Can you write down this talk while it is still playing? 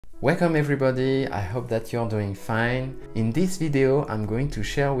Welcome everybody, I hope that you're doing fine. In this video I'm going to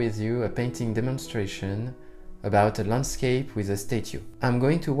share with you a painting demonstration about a landscape with a statue. I'm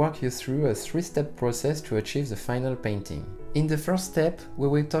going to walk you through a three-step process to achieve the final painting. In the first step we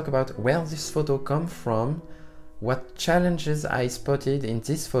will talk about where this photo comes from, what challenges I spotted in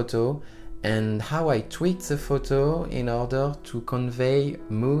this photo, and how I tweaked the photo in order to convey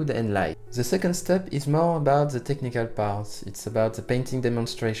mood and light. The second step is more about the technical parts. It's about the painting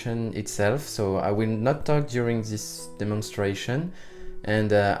demonstration itself, so I will not talk during this demonstration,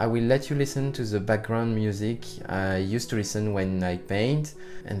 and I will let you listen to the background music I used to listen when I paint,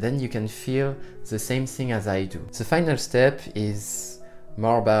 and then you can feel the same thing as I do. The final step is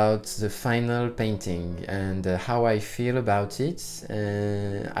more about the final painting and how I feel about it.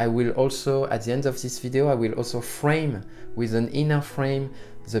 I will also, at the end of this video, I will also frame with an inner frame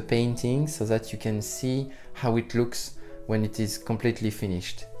the painting so that you can see how it looks when it is completely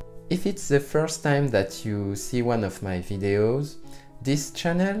finished. If it's the first time that you see one of my videos, this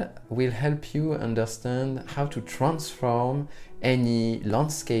channel will help you understand how to transform any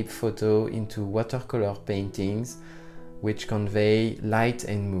landscape photo into watercolor paintings which convey light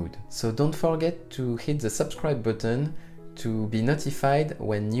and mood. So don't forget to hit the subscribe button to be notified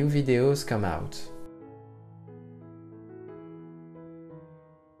when new videos come out.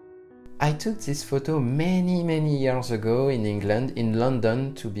 I took this photo many years ago in England, in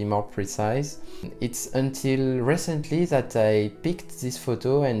London to be more precise. It's until recently that I picked this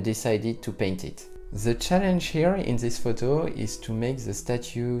photo and decided to paint it. The challenge here in this photo is to make the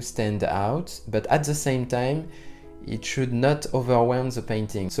statue stand out, but at the same time it should not overwhelm the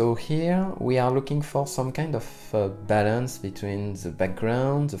painting. So here we are looking for some kind of balance between the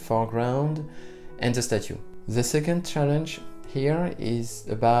background, the foreground and the statue. The second challenge here is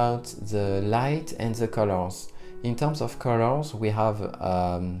about the light and the colors. In terms of colors, we have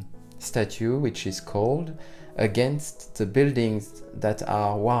a statue which is cold against the buildings that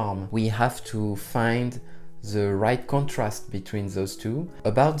are warm. We have to find the right contrast between those two.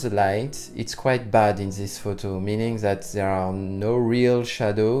 About the light, it's quite bad in this photo, meaning that there are no real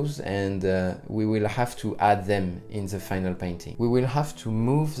shadows, and we will have to add them in the final painting. We will have to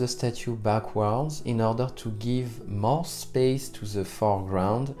move the statue backwards in order to give more space to the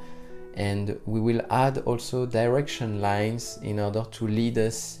foreground, and we will add also direction lines in order to lead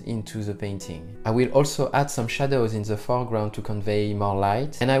us into the painting. I will also add some shadows in the foreground to convey more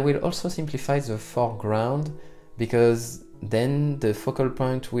light, and I will also simplify the foreground because then the focal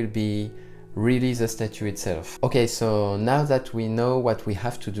point will be really the statue itself. Okay, so now that we know what we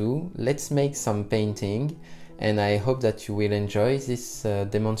have to do, let's make some painting, and I hope that you will enjoy this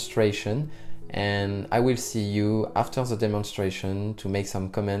demonstration. And I will see you after the demonstration to make some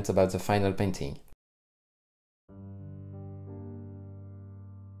comments about the final painting.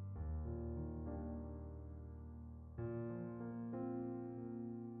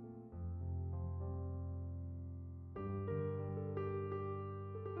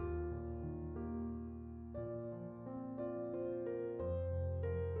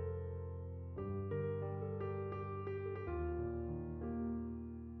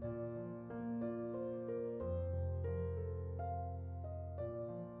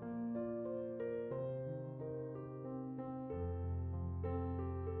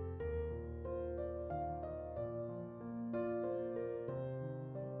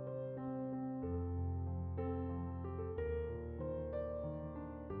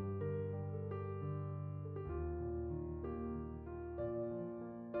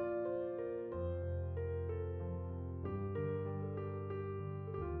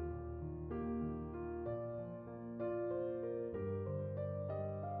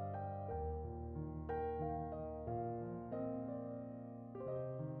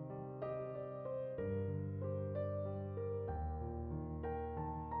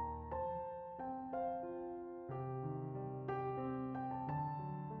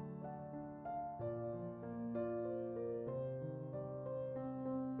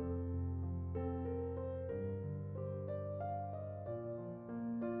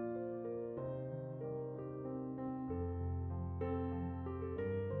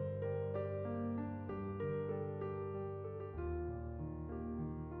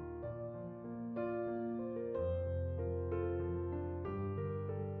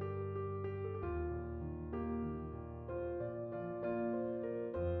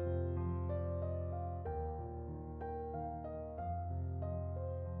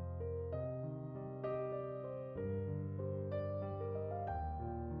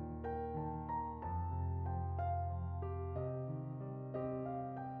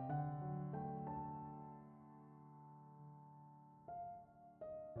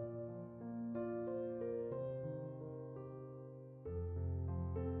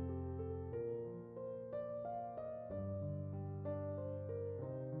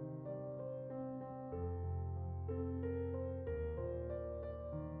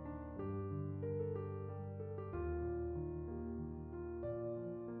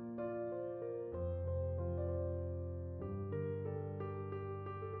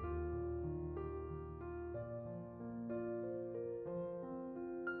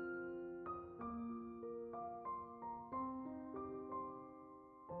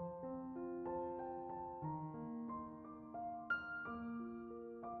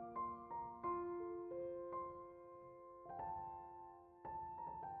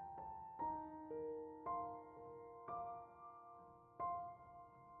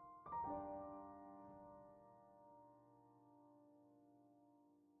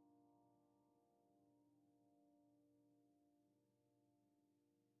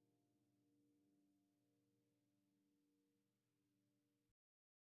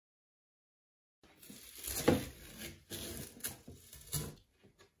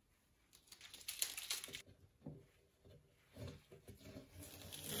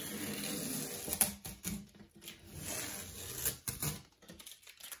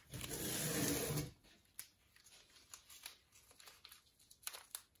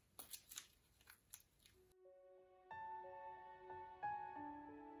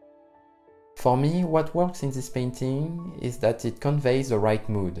 For me, what works in this painting is that it conveys the right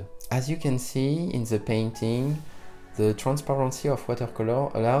mood. As you can see in the painting, the transparency of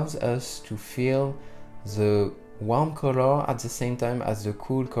watercolor allows us to feel the warm color at the same time as the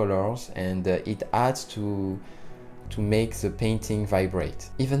cool colors, and it adds to make the painting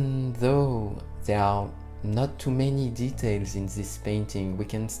vibrate. Even though there are not too many details in this painting, we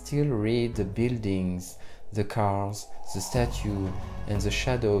can still read the buildings, the cars, the statue and the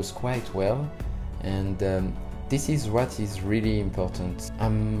shadows quite well, and this is what is really important.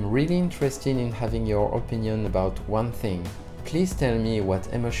 I'm really interested in having your opinion about one thing. Please tell me, what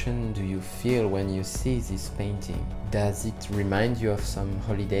emotion do you feel when you see this painting? Does it remind you of some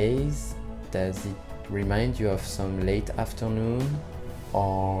holidays? Does it remind you of some late afternoon?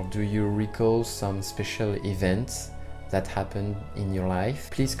 Or do you recall some special events that happened in your life?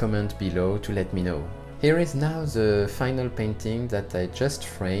 Please comment below to let me know. Here is now the final painting that I just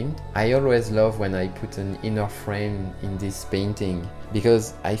framed. I always love when I put an inner frame in this painting,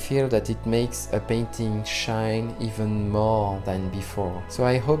 because I feel that it makes a painting shine even more than before. So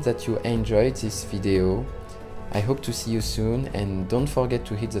I hope that you enjoyed this video. I hope to see you soon, and don't forget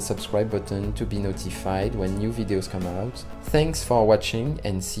to hit the subscribe button to be notified when new videos come out. Thanks for watching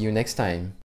and see you next time.